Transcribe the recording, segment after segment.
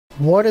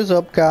What is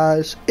up,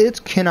 guys?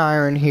 It's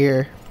Kenniron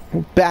here.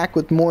 We're back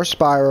with more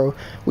Spyro.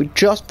 We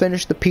just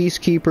finished the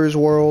Peacekeepers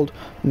world.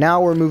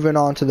 Now we're moving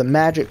on to the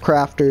Magic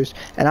Crafters,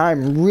 and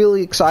I'm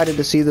really excited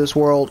to see this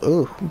world.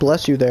 Ooh,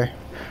 bless you there.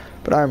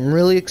 But I'm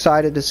really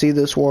excited to see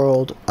this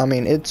world. I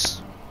mean,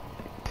 it's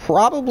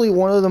probably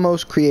one of the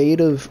most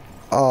creative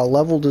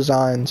level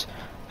designs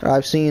that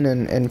I've seen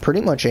in pretty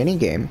much any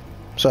game.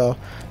 So,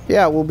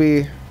 yeah, we'll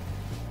be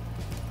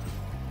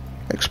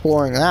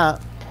exploring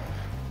that.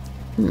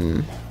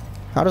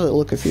 How does it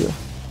look if you...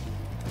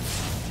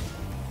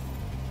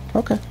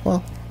 Okay,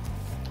 well.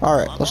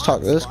 Alright, let's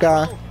talk to this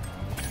guy.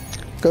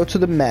 Go to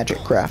the Magic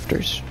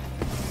Crafters.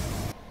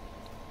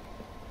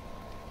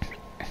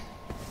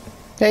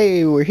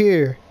 Hey, we're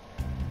here.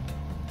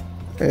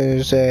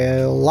 There's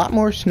a lot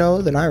more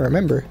snow than I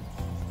remember.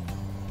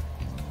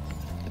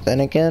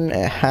 Then again,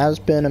 it has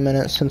been a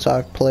minute since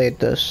I've played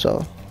this,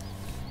 so...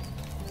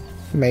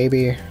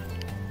 maybe...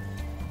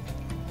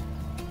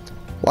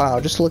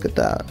 Wow, just look at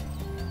that.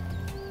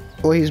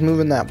 The way he's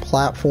moving that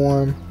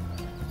platform.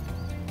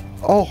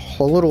 Oh,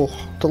 the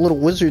little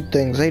wizard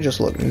things, they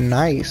just look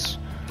nice.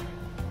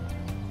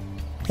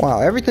 Wow,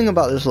 everything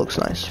about this looks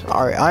nice.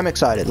 Alright, I'm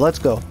excited. Let's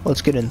go.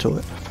 Let's get into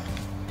it.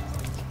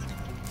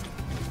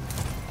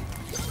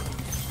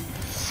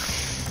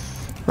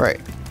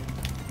 Right.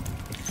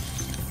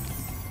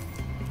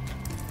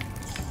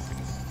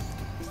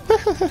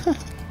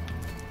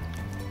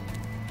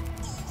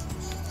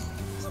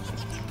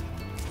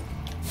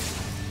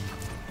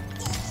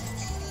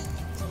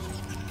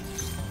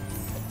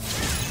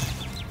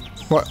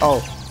 What? Oh,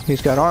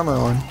 he's got armor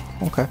on.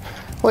 Okay.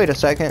 Wait a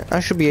second. I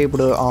should be able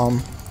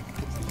to,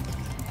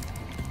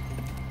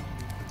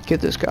 get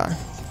this guy.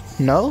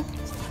 No?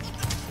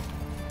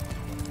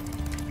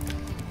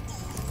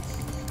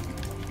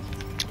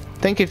 I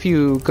think if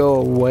you go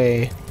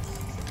away,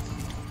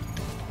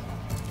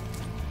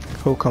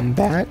 he'll come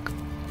back.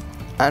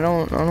 I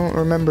don't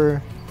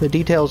remember the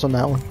details on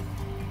that one.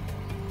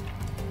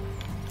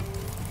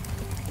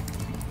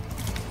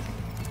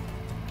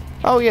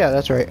 Oh yeah,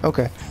 that's right.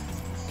 Okay.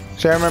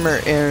 So I remember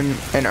in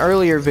an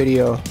earlier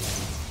video,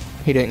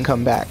 he didn't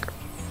come back.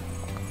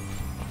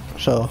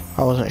 So,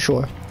 I wasn't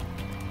sure.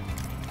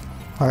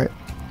 Alright.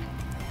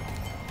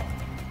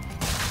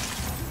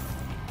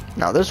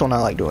 Now this one I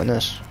like doing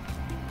this.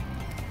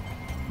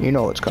 You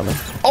know what's coming.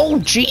 Oh,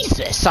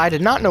 Jesus! I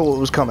did not know what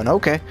was coming.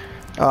 Okay.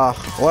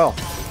 Well.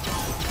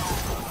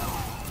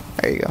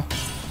 There you go.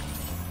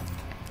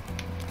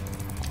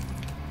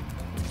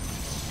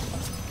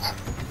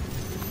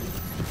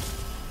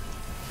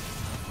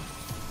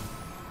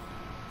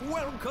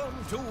 Welcome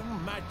to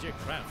Magic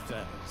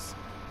Crafters.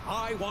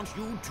 I want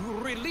you to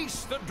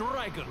release the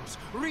dragons,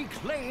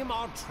 reclaim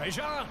our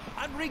treasure,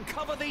 and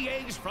recover the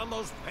eggs from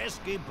those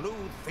pesky blue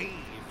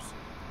thieves.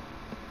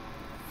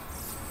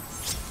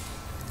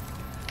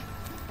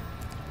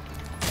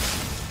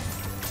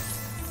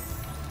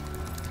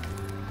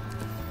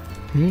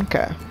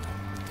 Okay.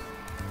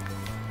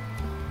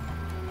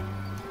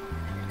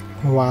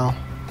 Wow.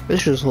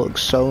 This just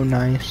looks so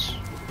nice.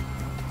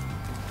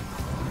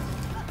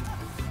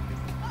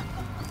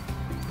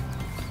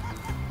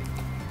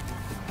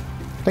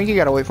 I think you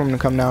gotta wait for him to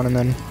come down and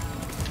then...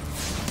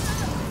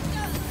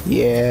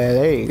 Yeah,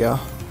 there you go.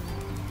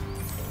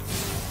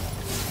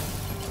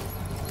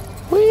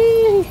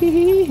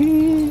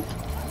 Whee!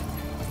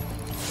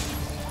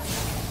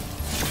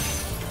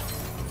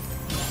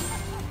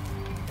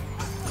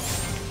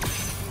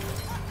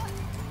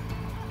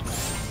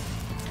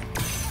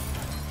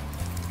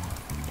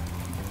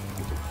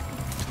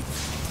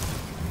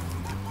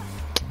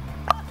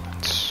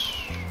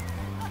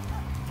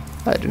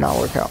 That did not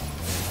work out.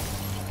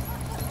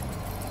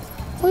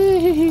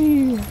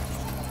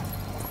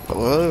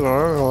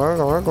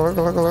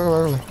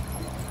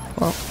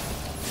 Well.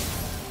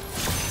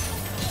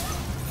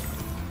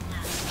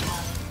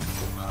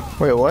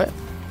 Wait, what?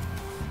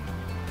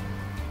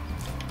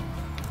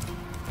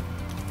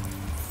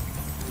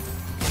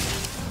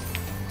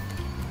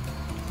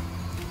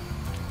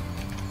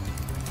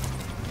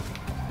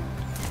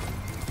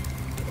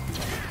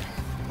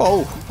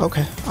 Oh,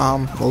 okay.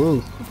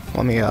 Ooh.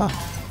 Let me,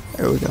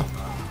 there we go.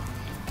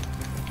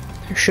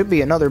 There should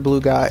be another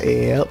blue guy.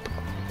 Yep.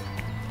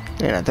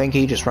 And I think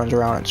he just runs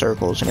around in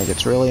circles and it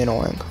gets really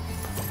annoying.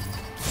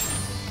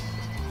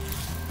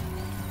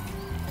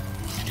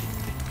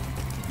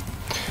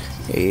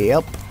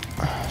 Yep.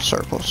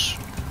 Circles.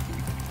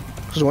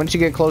 Because once you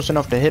get close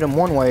enough to hit him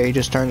one way, he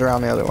just turns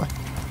around the other way.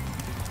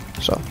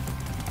 So.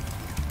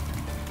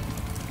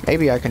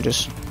 Maybe I can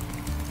just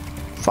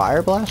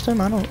fire blast him?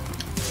 I don't...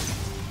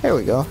 There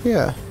we go.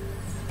 Yeah.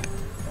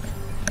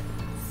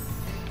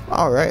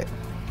 Alright.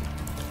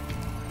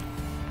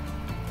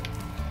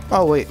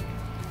 Oh, wait.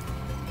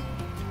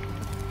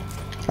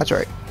 That's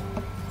right.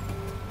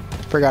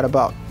 Forgot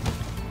about.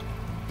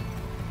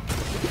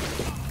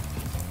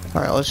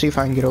 Alright, let's see if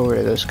I can get over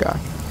to this guy.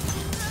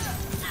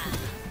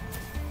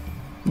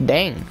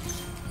 Dang.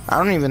 I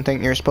don't even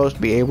think you're supposed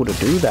to be able to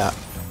do that.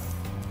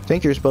 I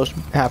think you're supposed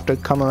to have to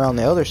come around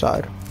the other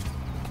side.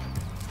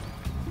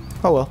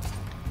 Oh well.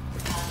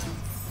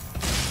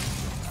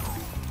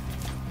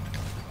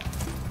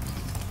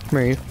 Come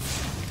here, you.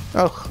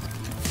 Oh.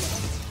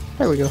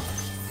 There we go.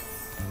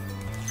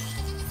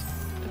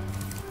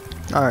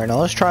 Alright, now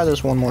let's try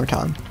this one more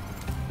time.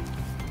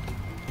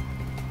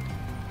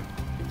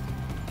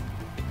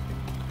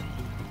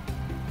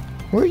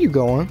 Where are you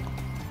going?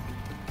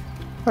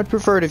 I'd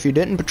prefer it if you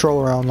didn't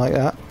patrol around like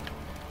that.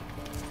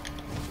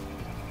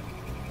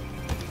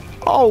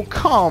 Oh,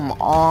 come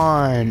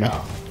on!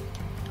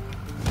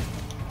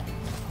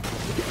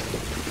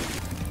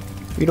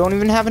 You don't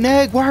even have an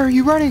egg! Why are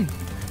you running?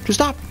 Just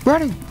stop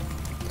running!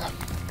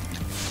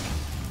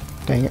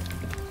 Dang it.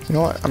 You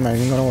know what? I'm not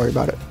even gonna worry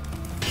about it.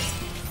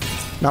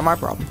 Not my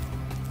problem.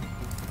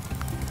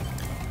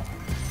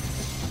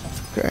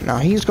 Okay, now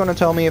he's gonna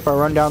tell me if I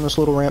run down this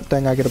little ramp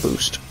thing, I get a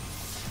boost.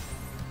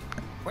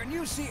 When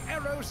you see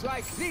arrows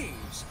like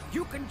these,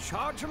 you can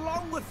charge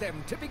along with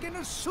them to begin a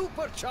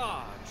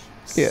supercharge.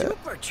 Yeah.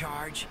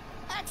 Supercharge?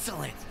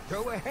 Excellent.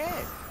 Go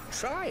ahead,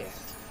 try it.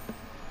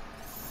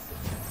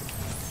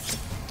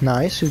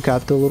 Nice, you've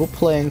got the little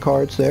playing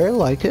cards there.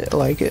 Like it,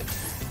 like it.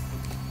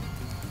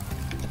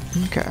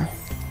 Okay.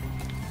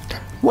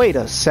 Wait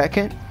a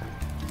second.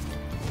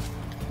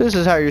 This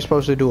is how you're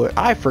supposed to do it.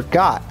 I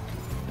forgot.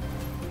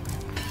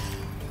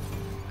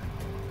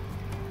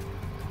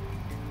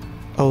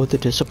 Oh, the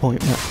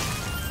disappointment.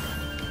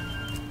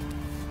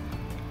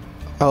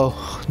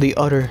 Oh, the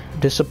utter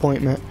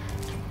disappointment.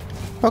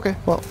 Okay,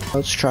 well,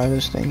 let's try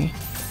this thingy.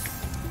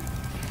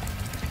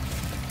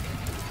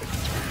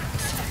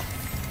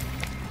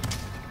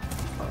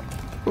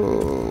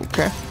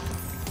 Okay.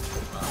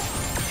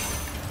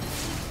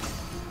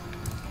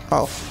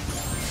 Oh.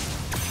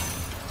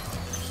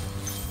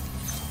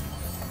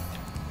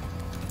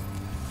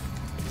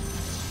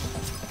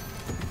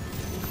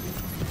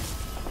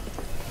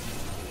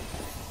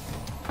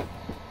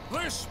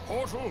 This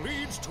portal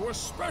leads to a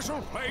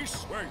special place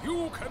where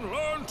you can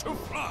learn to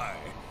fly.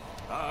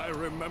 I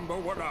remember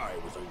when I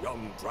was a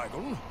young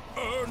dragon,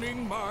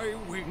 earning my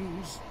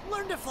wings.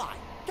 Learn to fly.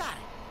 Got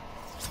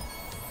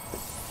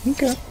it.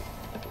 Okay.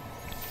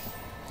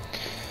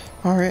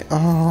 Alright,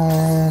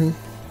 let's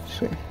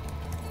see.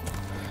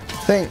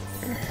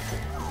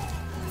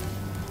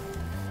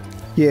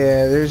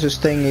 Yeah, there's this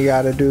thing you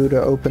gotta do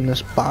to open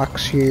this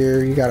box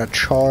here. You gotta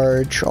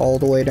charge all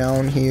the way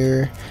down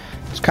here.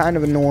 It's kind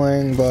of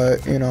annoying,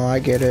 but, you know, I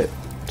get it.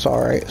 It's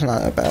alright, it's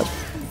not that bad.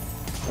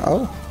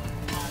 Oh.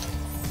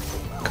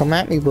 Come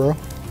at me, bro.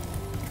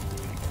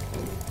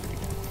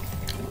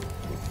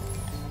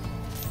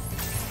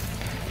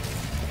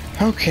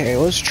 Okay,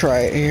 let's try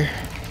it here.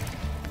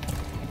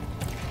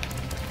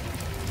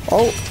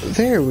 Oh,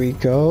 there we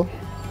go.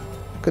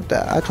 Look at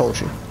that, I told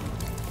you.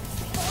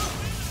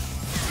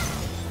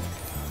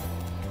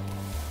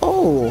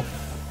 Oh.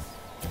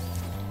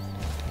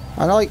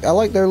 I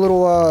like their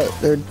little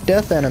their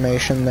death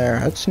animation there.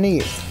 That's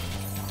neat.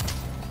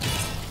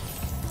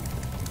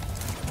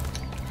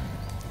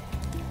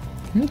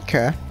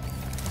 Okay.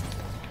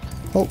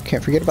 Oh,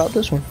 can't forget about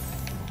this one.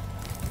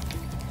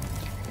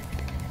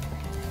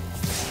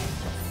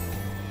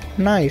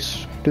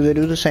 Nice. Do they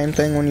do the same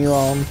thing when you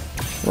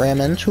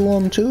ram into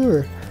them too,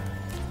 or?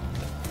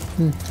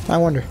 I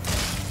wonder.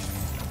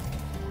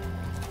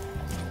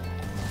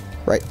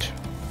 Right.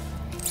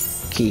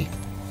 Key.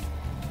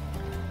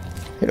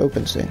 It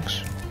opens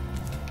things.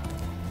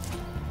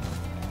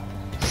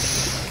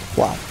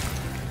 Wow.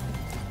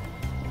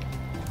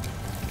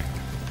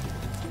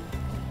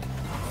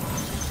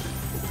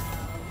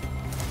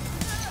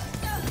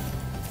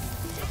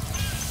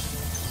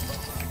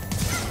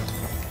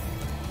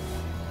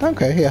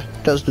 Okay, yeah,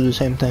 it does do the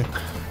same thing.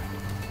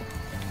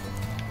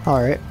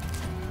 Alright.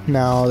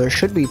 Now, there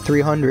should be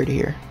 300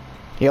 here.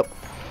 Yep.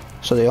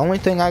 So the only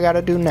thing I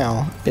gotta do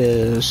now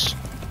is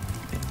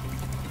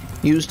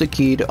use the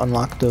key to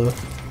unlock the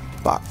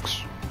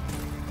box.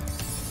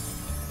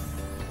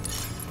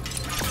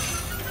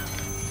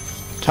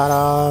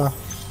 Ta-da!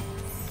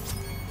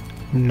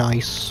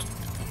 Nice.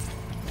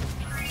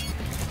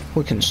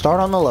 We can start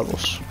on the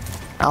levels.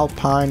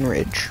 Alpine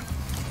Ridge.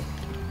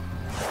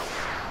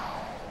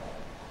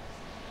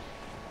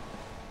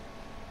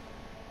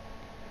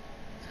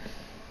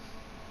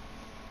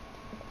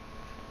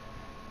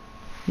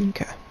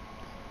 Okay.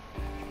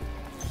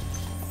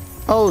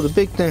 Oh, the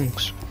big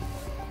things.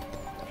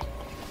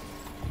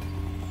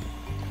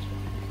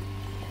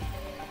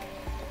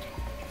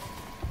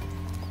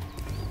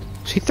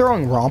 Is he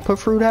throwing Rompa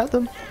fruit at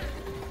them?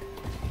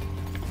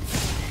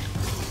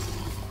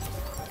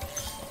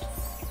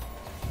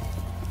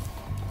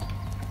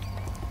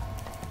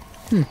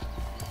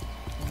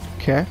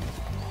 Okay.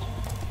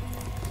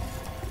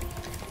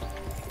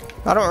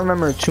 I don't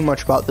remember too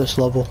much about this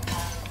level.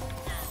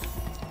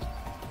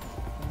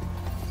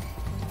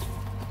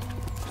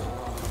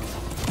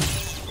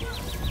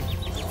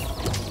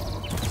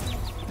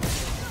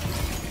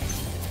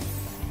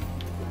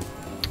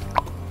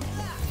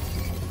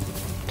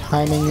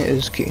 Timing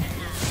is key.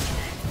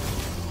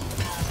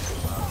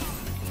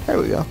 There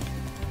we go.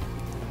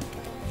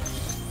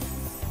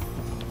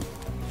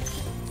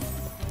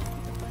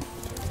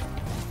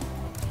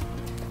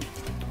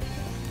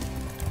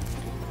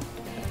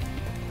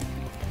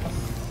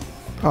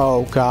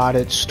 Oh god,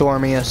 it's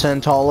Stormy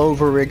Ascent all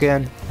over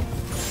again.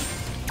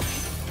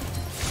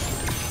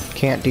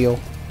 Can't deal.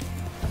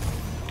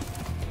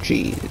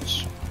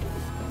 Jeez.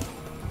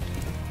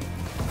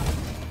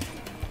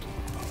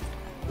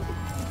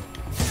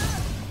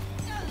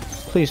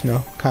 Please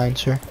no, kind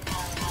sir.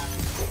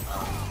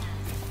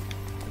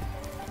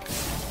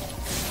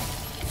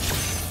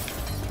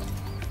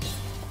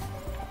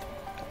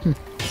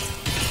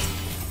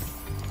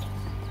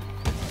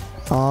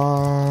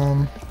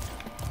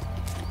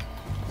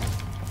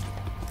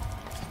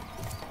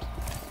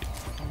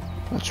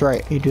 That's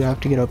right, you do have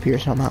to get up here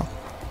somehow.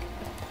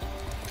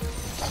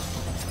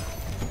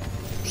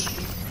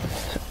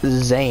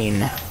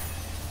 Zane.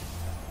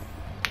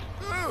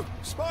 Oh,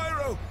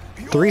 Spyro!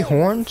 Three You're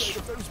horns?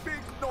 of those big,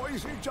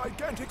 noisy,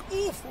 gigantic,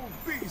 awful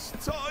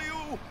beasts, are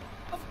you?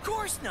 Of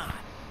course not.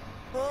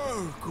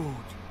 Oh,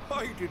 good.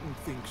 I didn't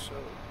think so.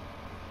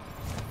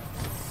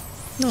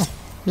 No,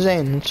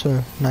 Zane, that's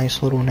a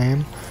nice little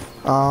name.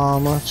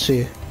 Let's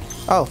see.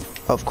 Oh,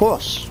 of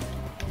course.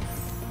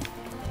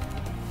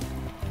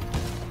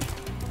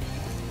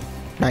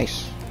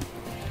 Nice.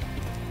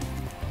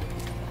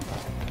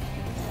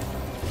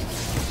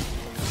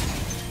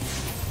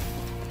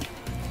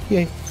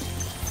 Yay.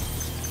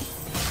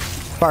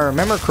 If I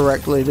remember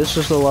correctly, this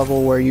is the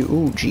level where you...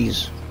 Ooh,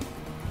 jeez.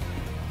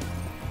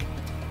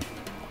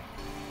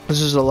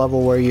 This is the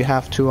level where you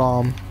have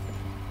to,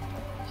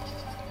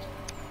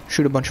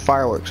 shoot a bunch of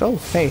fireworks. Oh,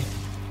 hey.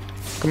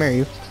 Come here,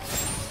 you.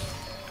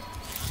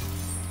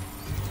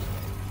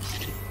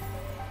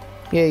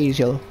 Yay, he's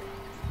yellow.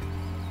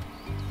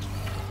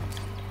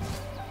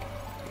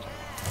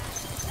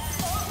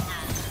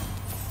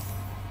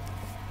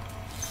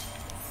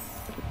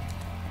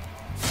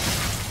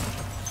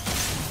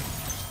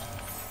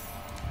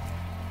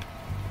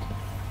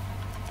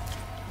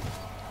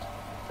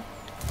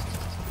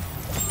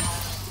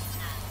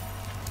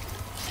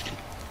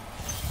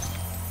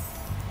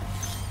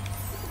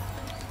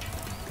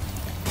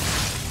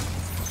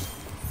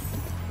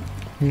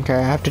 Okay,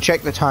 I have to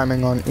check the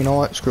timing on... You know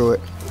what? Screw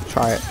it.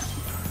 Try it.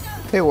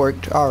 It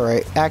worked.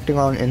 Alright. Acting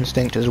on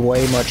instinct is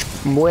way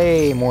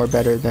more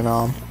better than,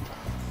 I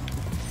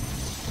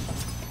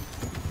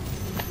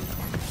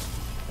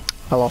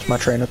lost my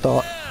train of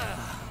thought.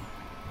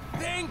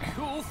 Thank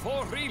you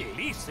for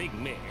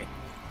releasing me.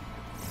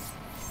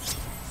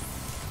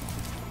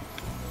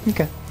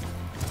 Okay.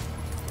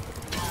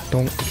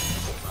 Don't.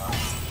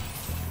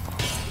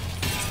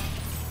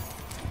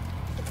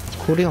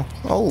 Cool deal.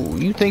 Oh,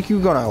 you think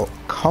you're gonna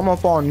come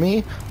up on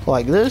me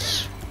like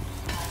this?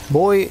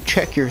 Boy,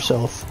 check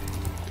yourself.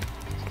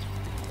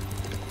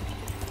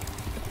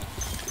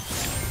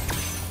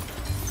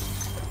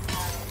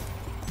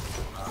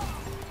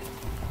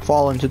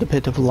 Fall into the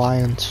pit of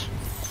lions.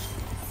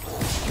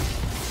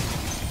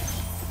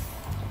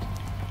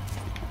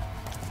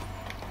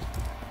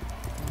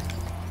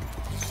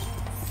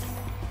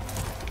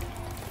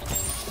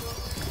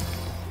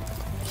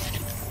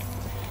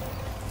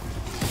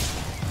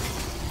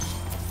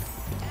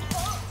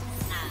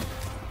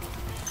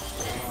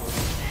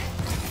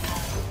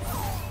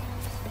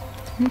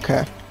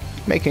 Okay,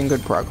 making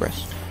good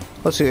progress.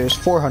 Let's see, there's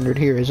 400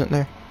 here, isn't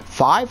there?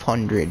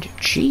 500?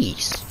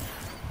 Jeez.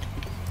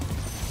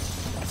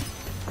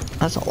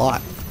 That's a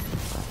lot.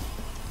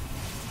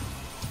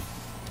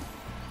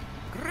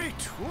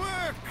 Great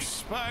work,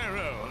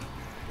 Spyro.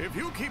 If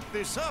you keep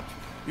this up,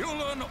 you'll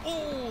learn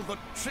all the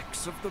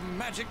tricks of the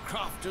Magic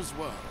Crafter's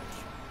world.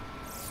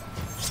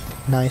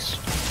 Nice.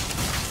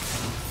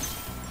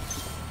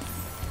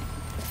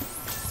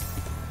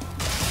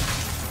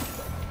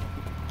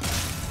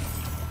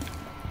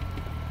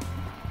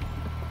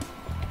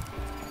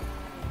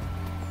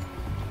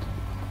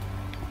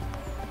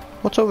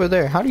 What's over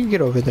there? How do you get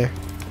over there?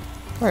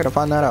 I gotta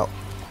find that out.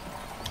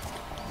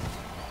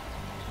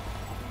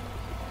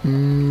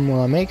 Will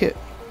I make it?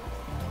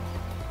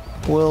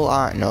 Will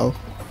I? No.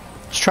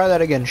 Let's try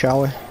that again,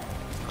 shall we?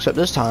 Except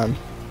this time,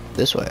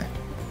 this way.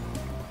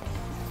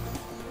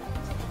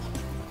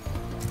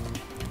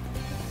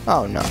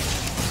 Oh no.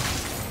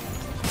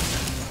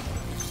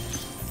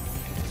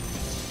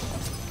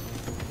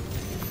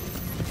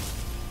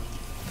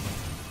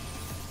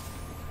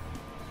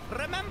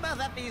 Remember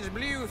that these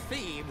blue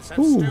thieves have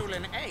Ooh.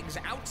 stolen eggs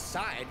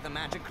outside the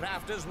Magic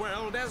Crafter's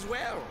world as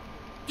well.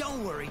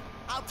 Don't worry,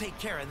 I'll take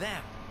care of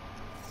them.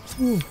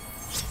 Ooh.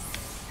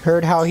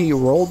 Heard how he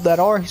rolled that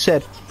R? He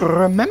said,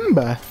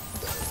 remember.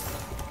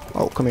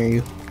 Oh, come here,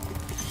 you.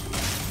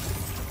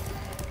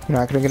 You're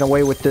not gonna get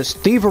away with this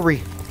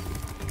thievery.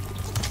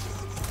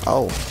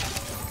 Oh.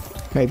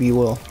 Maybe you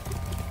will.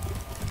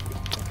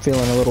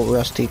 Feeling a little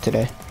rusty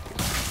today.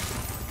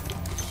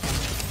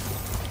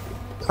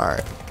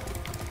 Alright.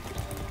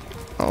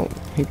 Oh,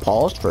 he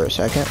paused for a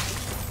second.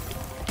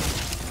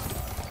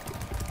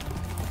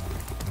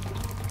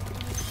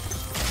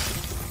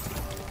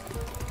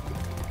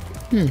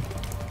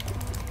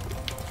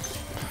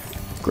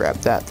 Grab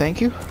that,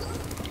 thank you.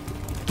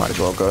 Might as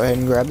well go ahead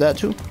and grab that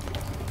too.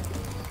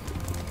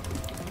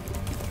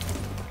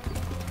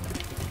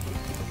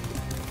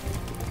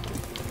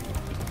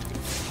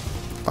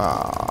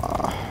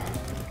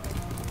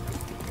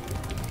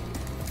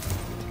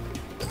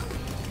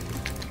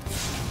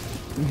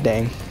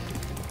 Dang.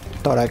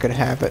 Thought I could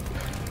have it.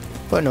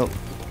 But nope.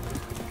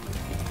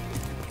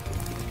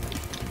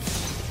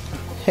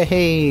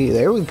 Hey,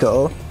 there we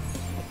go.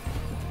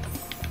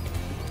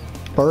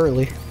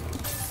 Burly.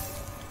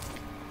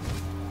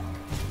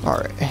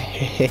 Alright.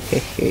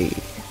 Hey.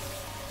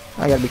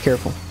 I gotta be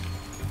careful.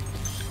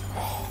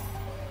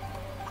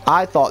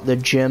 I thought the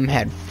gem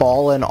had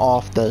fallen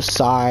off the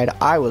side.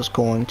 I was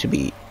going to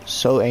be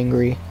so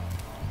angry.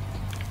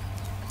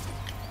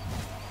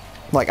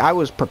 Like, I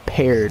was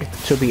prepared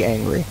to be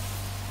angry.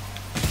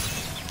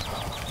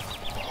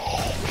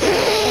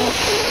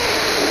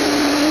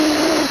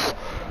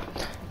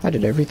 I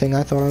did everything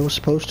I thought I was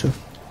supposed to.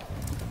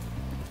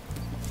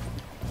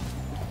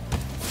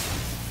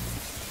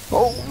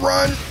 Oh,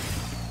 run!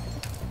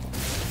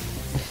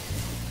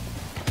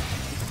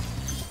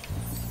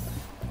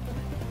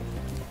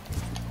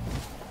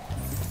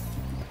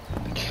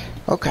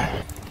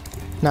 Okay.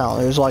 Now,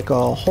 there's like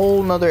a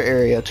whole nother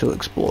area to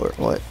explore.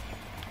 What?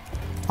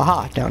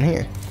 Aha, down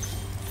here.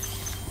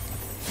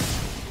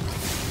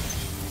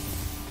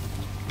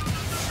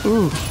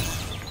 Ooh.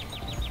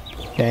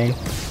 Dang.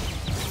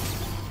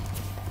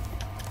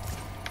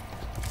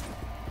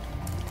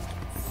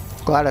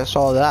 Glad I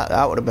saw that.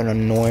 That would have been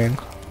annoying.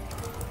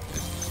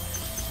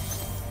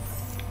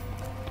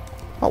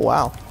 Oh,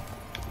 wow.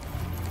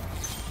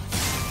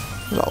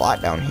 There's a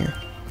lot down here.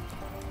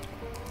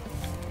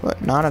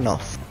 But not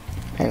enough.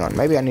 Hang on,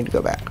 maybe I need to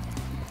go back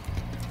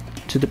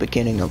to the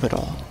beginning of it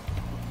all.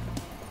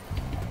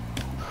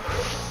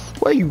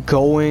 Where are you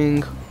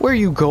going? Where are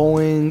you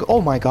going?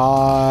 Oh my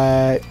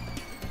god.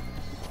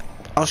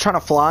 I was trying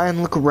to fly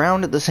and look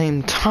around at the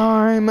same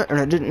time, and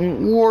it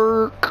didn't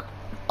work.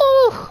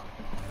 Oh.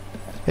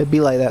 It'd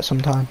be like that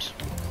sometimes.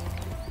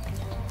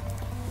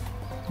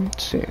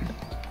 Let's see.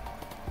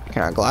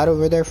 Can I glide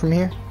over there from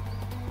here?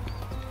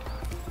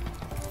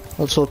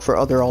 Let's look for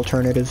other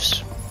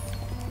alternatives.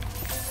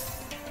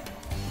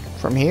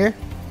 From here?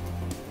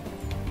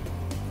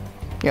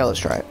 Yeah, let's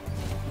try it.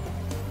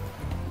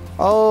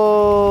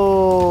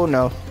 Oh,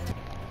 no.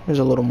 There's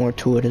a little more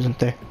to it, isn't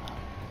there?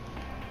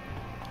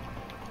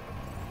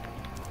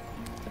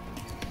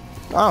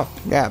 Oh,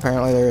 yeah,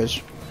 apparently there is.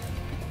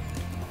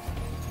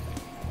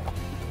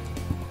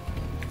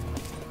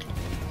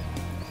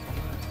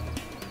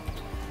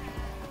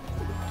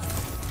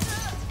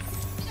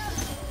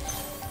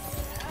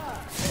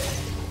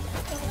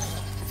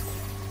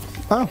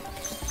 Oh.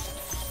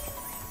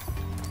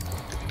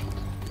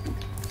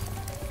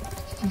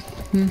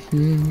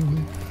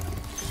 Can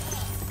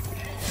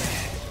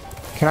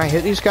I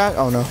hit these guys?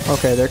 Oh no.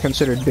 Okay, they're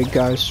considered big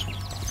guys.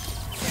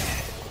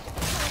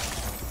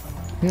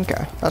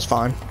 Okay, that's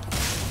fine.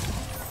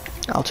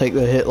 I'll take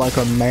the hit like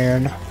a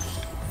man.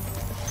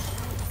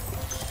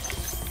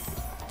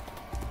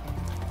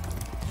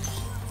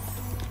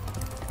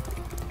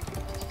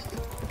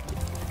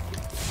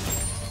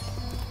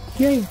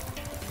 Yay.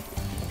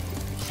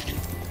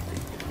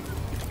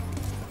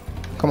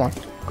 Come on,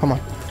 come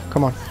on,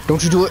 come on.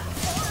 Don't you do it.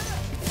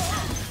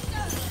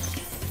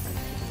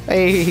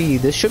 Hey,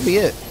 this should be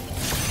it.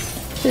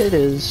 It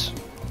is.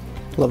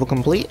 Level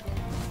complete.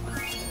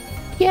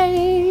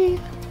 Yay.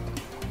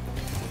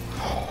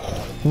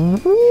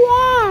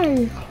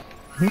 Why?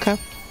 Okay.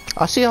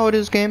 I see how it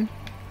is, game.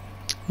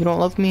 You don't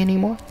love me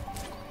anymore?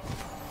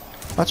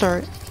 That's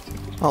alright.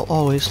 I'll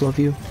always love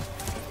you.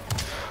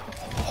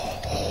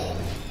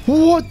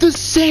 What, the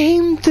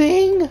same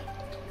thing?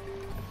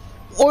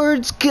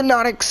 Words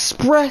cannot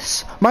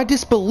express my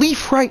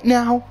disbelief right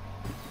now.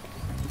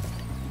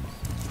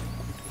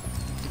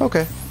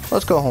 Okay,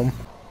 let's go home.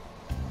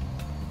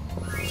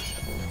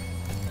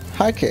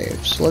 Hi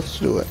caves, let's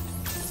do it.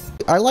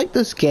 I like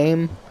this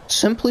game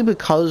simply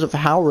because of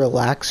how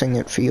relaxing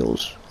it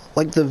feels.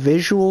 Like the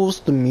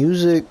visuals, the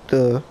music,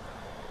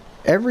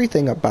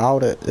 everything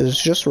about it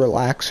is just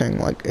relaxing.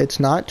 Like,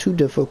 it's not too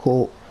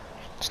difficult,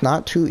 it's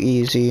not too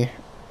easy.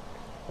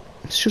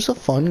 It's just a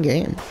fun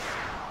game.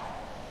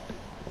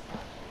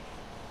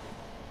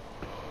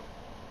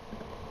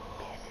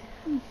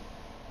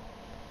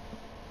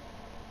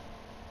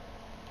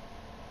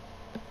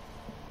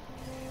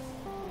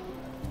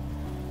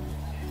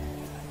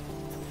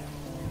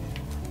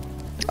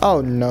 Oh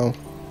no.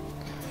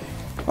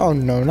 Oh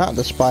no, not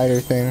the spider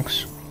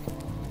things.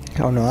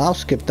 Oh no, I'll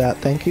skip that,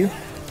 thank you.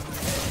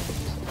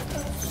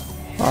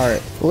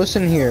 Alright,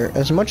 listen here.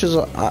 As much as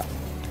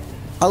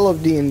I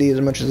love D&D as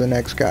much as the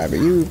next guy, but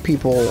you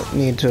people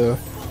need to,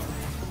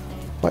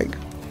 like,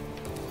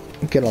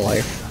 get a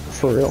life.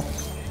 For real.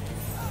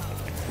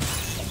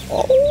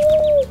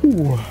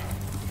 Oh!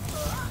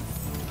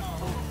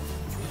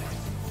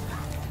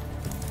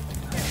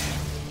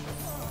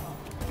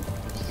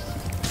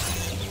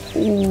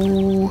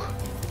 Ooh.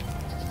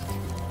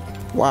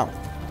 Wow.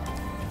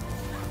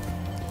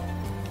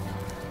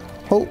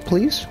 Hope,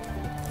 please.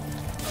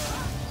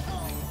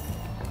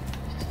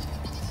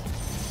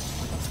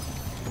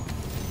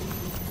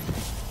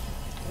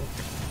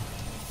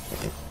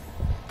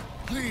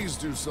 Please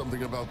please do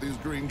something about these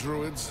green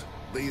druids.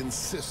 They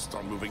insist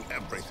on moving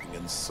everything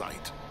in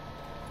sight.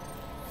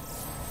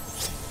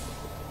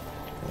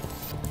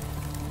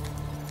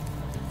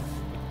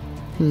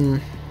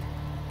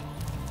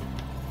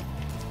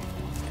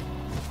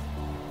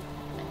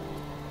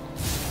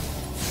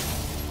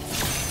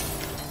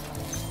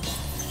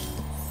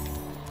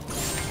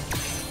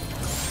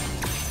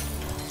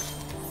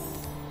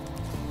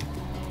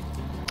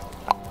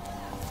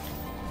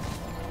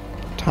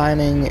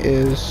 Timing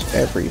is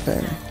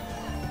everything.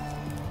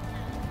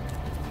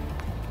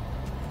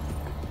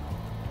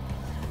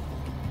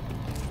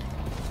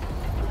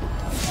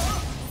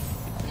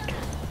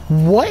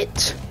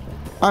 What?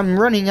 I'm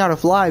running out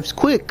of lives.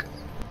 Quick!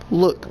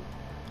 Look,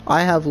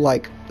 I have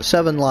like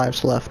 7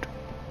 lives left.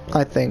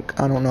 I think.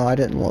 I don't know. I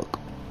didn't look.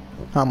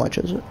 How much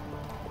is it?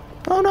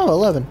 Oh no,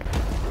 11.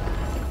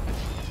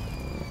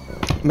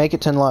 Make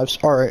it 10 lives.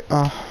 Alright.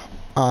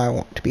 I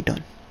want to be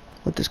done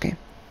with this game.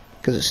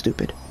 Because it's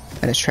stupid.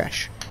 And it's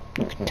trash.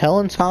 You can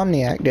tell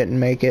Insomniac didn't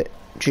make it.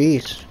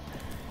 Jeez.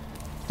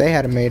 If they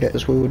hadn't made it,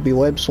 as we would be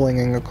web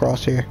swinging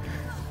across here.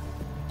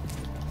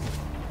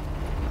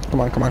 Come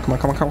on, come on, come on,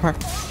 come on, come on, come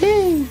on.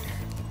 Yay!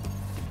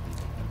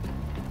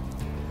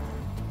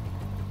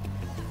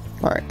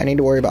 Alright, I need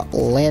to worry about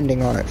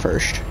landing on it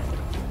first.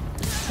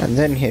 And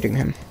then hitting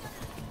him.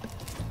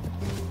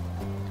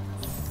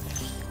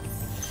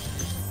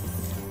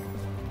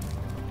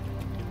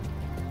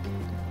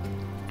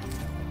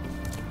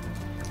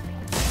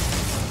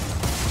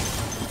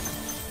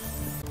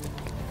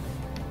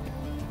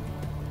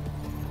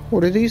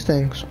 What are these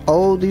things?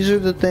 Oh, these are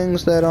the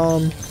things that,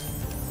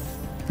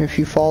 if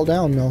you fall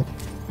down, they'll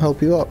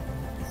help you up.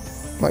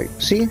 Like,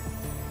 see?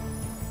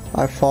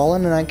 I've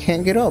fallen and I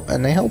can't get up,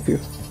 and they help you.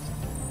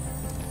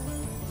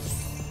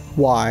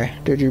 Why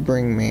did you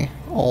bring me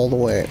all the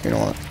way? You know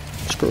what?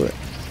 Screw it.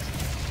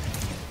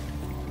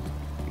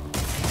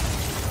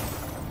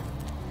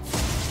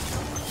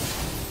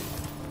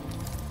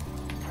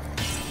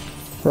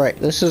 Right,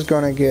 this is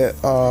gonna get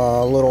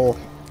a little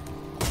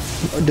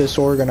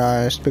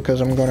disorganized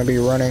because I'm gonna be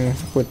running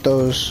with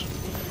those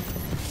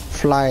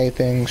fly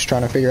things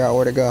trying to figure out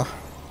where to go.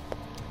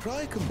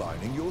 Try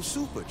combining your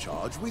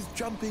supercharge with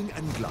jumping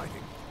and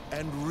gliding,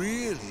 and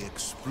really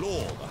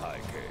explore the high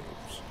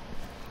caves.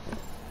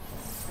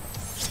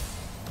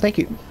 Thank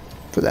you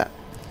for that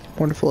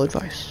wonderful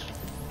advice.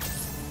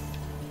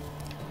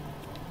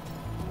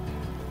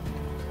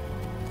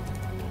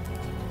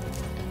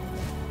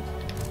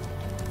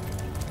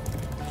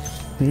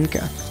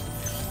 Okay.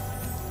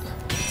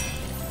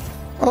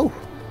 Oh.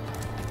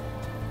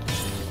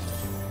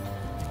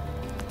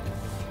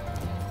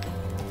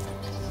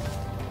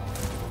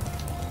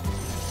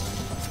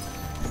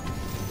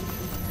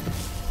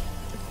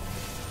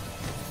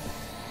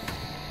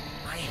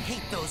 I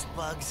hate those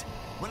bugs.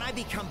 When I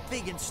become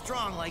big and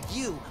strong like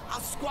you, I'll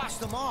squash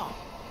them all.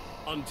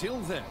 Until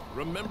then,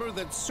 remember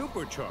that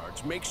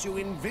supercharge makes you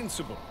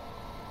invincible.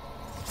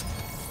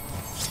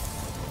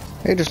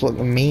 They just look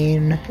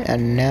mean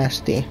and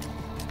nasty.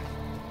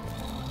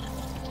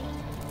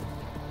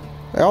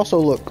 They also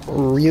look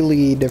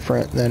really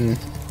different than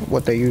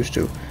what they used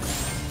to.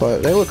 But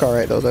they look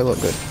alright though, they look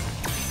good.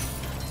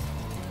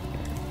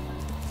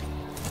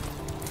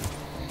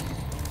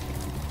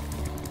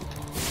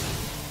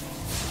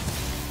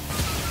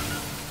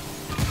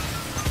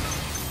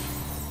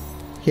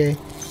 Yay.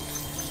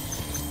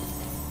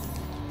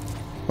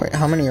 Wait,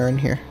 how many are in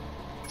here?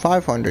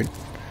 500.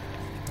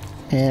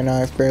 And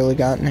I've barely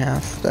gotten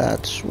half.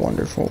 That's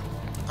wonderful.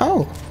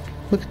 Oh,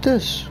 look at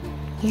this.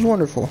 This is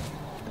wonderful.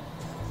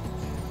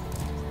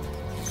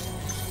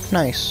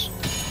 Nice.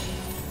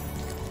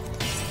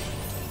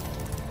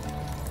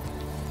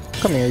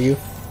 Come here, you.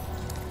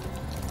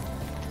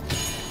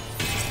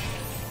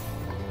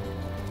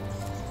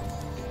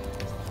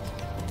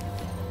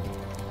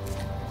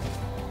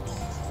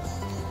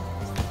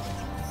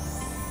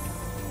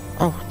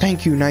 Oh,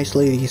 thank you, nice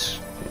ladies.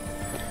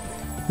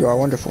 You are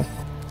wonderful.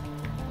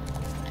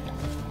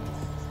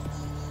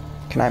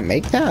 Can I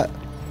make that?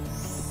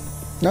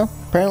 No,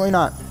 apparently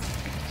not.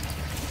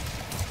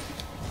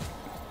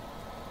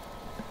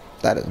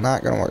 That is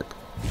not gonna work.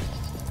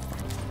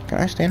 Can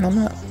I stand on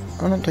that?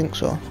 I don't think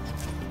so.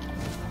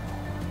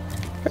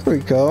 There we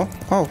go.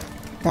 Oh,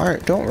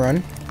 alright, don't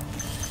run.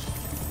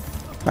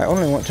 I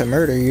only want to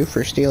murder you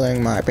for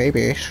stealing my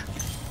babies.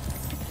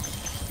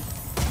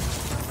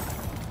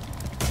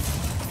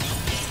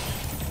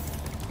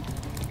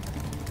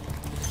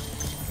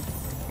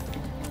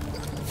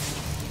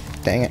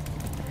 Dang it.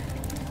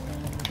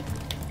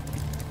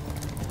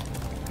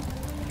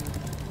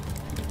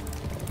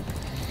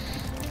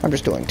 I'm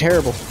just doing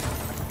terrible.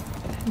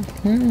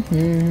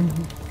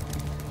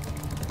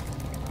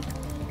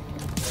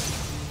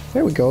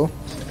 There we go.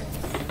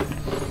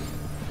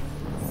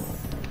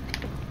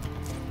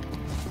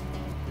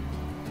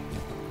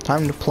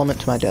 Time to plummet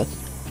to my death.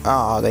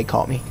 Ah, they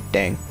caught me.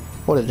 Dang.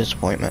 What a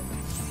disappointment.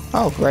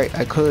 Oh, right.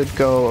 I could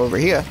go over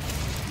here.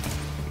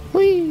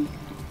 Whee!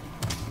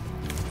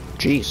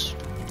 Jeez.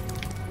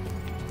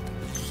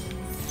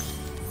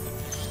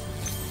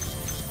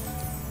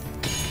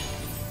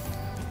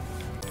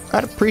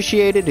 I'd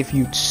appreciate it if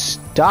you'd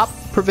stop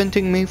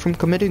preventing me from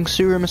committing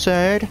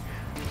suicide.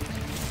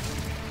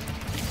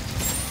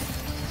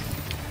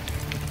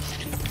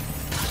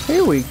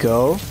 Here we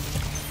go.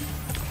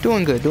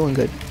 Doing good, doing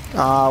good.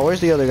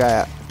 Where's the other guy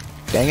at?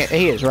 Dang it,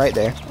 he is right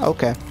there.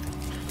 Okay.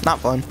 Not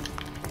fun.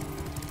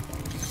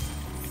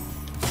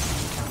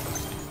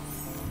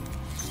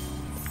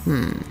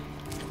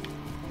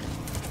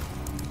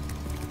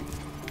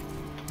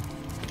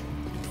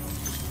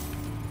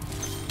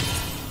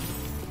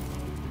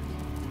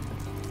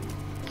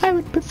 I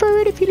would prefer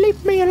it if you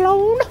leave me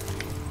alone.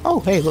 Oh,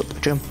 hey,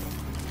 look, Jim.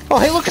 Oh,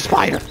 hey, look, a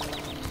spider.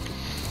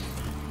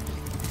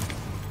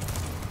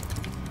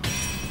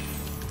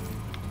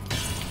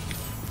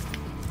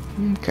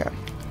 Okay.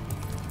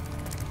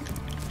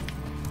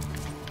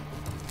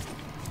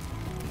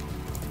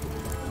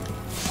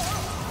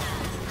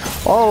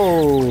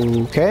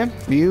 Okay.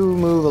 You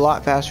move a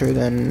lot faster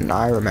than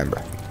I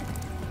remember.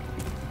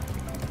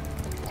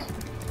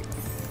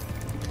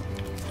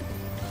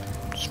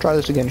 Let's try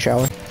this again,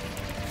 shall we?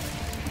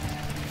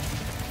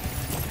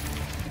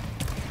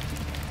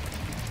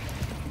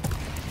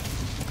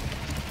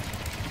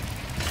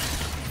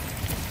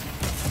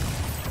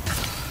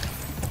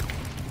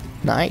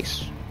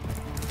 Nice.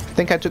 I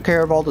think I took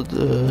care of all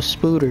the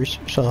spooters,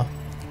 so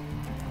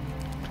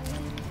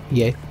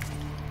yay.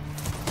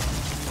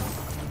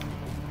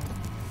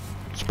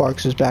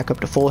 Sparks is back up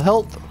to full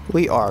health.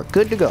 We are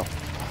good to go.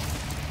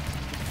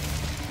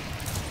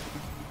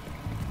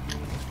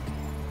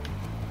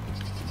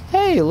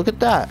 Hey, look at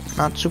that.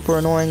 Not super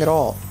annoying at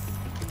all.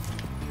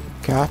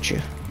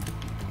 Gotcha.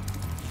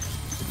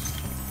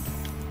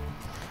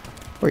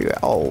 Where you at?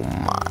 Oh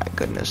my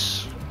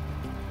goodness.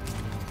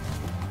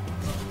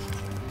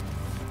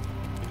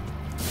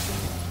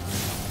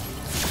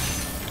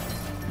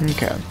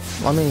 Okay,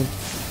 let me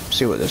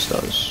see what this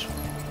does.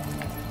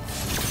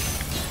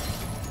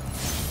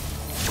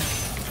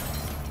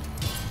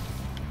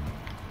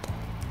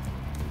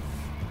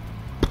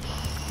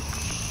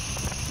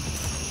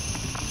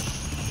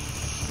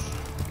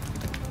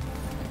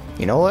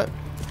 You know what?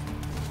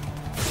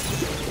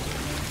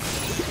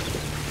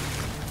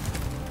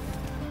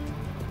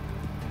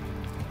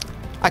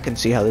 I can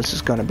see how this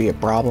is going to be a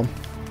problem.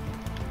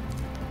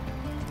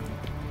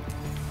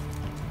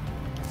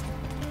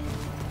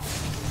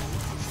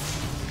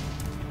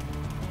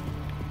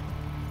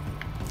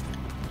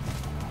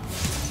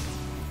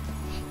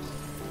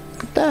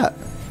 That.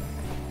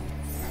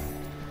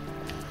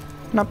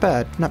 Not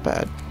bad, not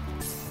bad.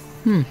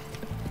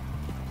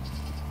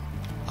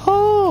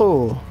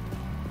 Oh!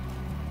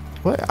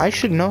 What? I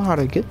should know how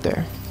to get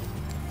there.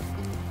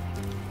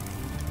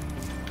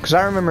 Because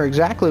I remember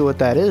exactly what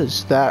that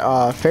is.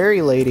 That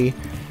fairy lady,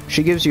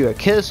 she gives you a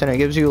kiss and it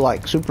gives you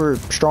like super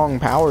strong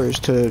powers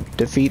to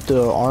defeat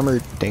the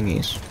armored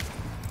thingies.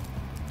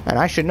 And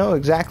I should know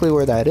exactly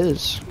where that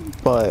is.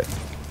 But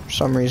for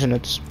some reason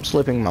it's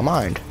slipping my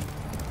mind.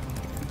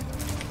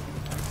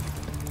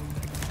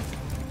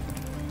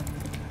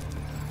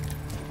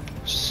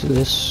 Is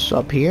this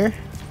up here?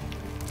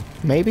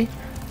 Maybe?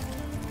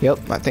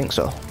 Yep, I think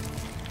so.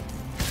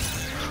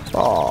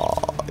 Oh,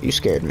 you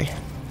scared me.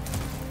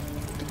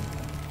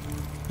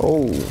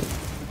 Oh.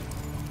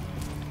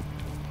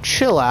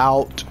 Chill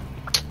out.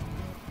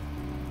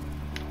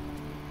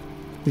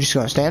 You're just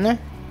gonna stand there?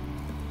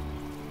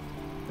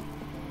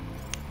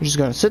 You're just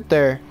gonna sit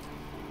there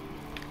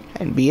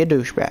and be a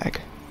douchebag.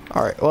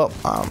 Alright, well,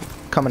 I'm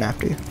coming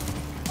after you.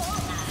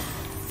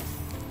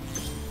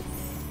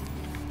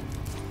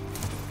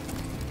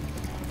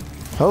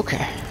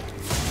 Okay.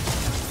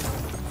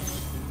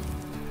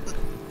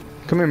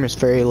 Come here, Miss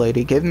Fairy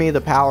Lady. Give me the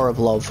power of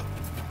love.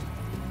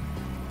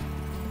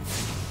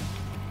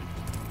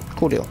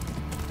 Cool deal.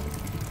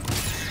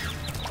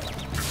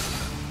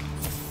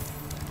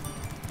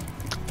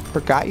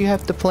 Forgot you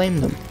have to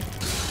flame them.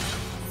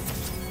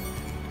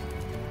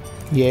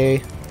 Yay.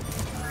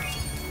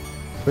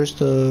 Where's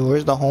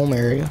the home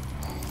area?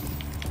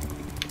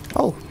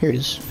 Oh, here it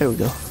is. There we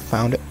go.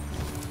 Found it.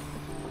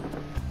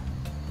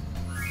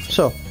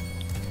 So,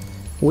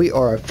 we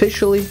are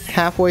officially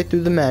halfway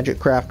through the Magic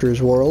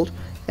Crafters world.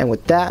 And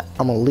with that,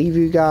 I'm going to leave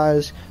you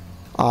guys.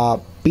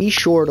 Be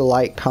sure to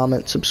like,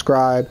 comment,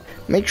 subscribe.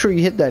 Make sure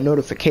you hit that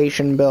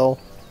notification bell.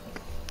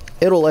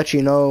 It'll let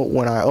you know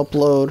when I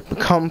upload.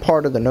 Become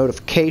part of the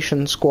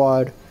notification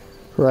squad.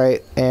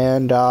 Right?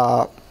 And,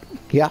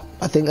 yeah,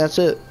 I think that's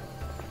it.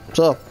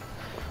 So,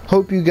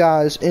 hope you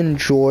guys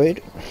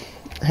enjoyed.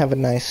 Have a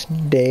nice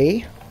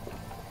day.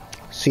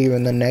 See you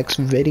in the next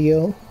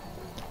video.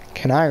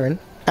 Kenniron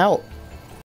out.